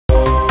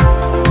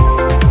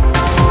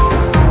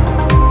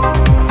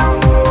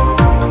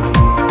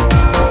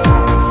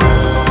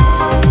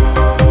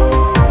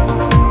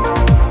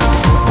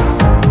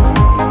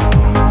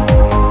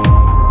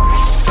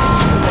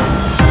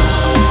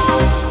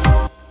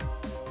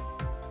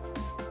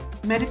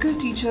Medical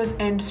teachers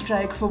end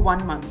strike for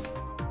 1 month.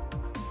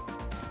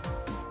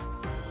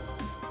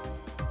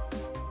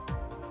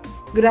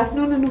 Good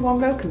afternoon and a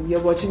warm welcome. You're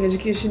watching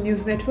Education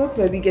News Network,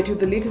 where we get you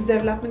the latest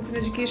developments in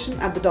education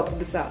at the top of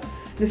this hour.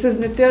 This is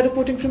Nitya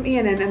reporting from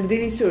ENN, and the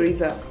daily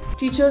stories are: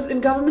 teachers in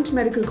government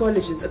medical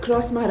colleges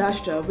across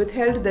Maharashtra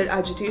withheld their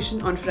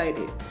agitation on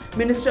Friday.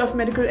 Minister of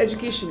Medical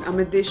Education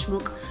Amit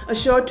Deshmukh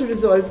assured to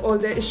resolve all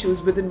their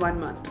issues within 1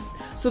 month.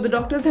 So the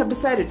doctors have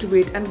decided to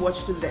wait and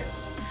watch till then.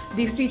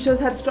 These teachers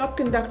had stopped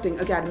conducting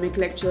academic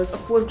lectures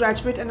of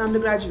postgraduate and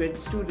undergraduate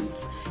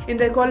students in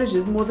their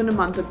colleges more than a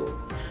month ago.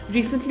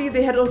 Recently,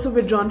 they had also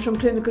withdrawn from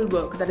clinical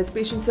work, that is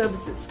patient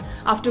services,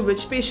 after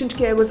which patient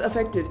care was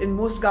affected in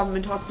most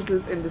government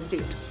hospitals in the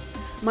state.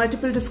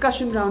 Multiple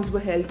discussion rounds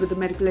were held with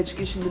the Medical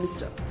Education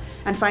Minister,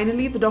 and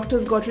finally the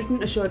doctors got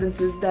written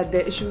assurances that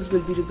their issues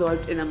will be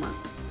resolved in a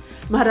month.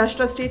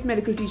 Maharashtra State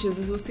Medical Teachers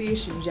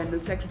Association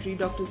General Secretary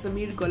Dr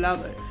Samir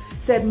Golawar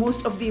said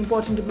most of the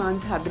important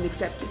demands have been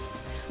accepted.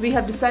 We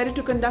have decided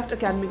to conduct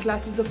academic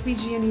classes of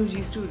PG and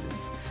UG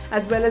students,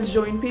 as well as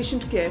join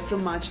patient care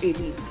from March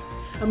 18th.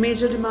 A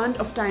major demand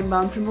of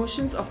time-bound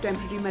promotions of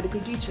temporary medical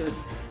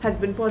teachers has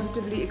been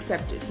positively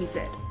accepted, he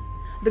said.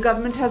 The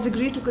government has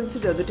agreed to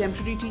consider the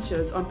temporary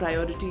teachers on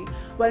priority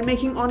while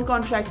making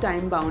on-contract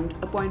time-bound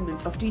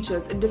appointments of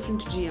teachers in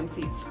different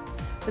GMCs.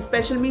 A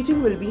special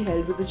meeting will be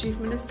held with the Chief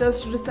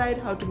Ministers to decide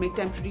how to make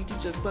temporary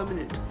teachers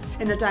permanent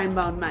in a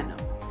time-bound manner.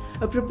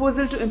 A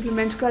proposal to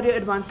implement career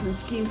advancement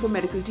scheme for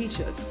medical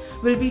teachers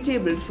will be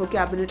tabled for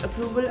cabinet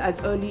approval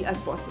as early as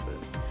possible.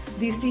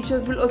 These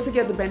teachers will also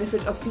get the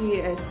benefit of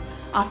CAS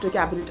after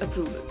cabinet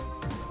approval.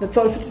 That's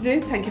all for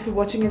today. Thank you for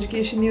watching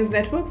Education News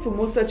Network. For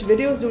more such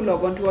videos, do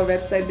log on to our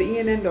website,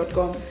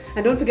 theenn.com,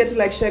 and don't forget to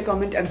like, share,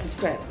 comment and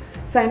subscribe.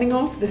 Signing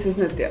off, this is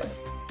Nitya.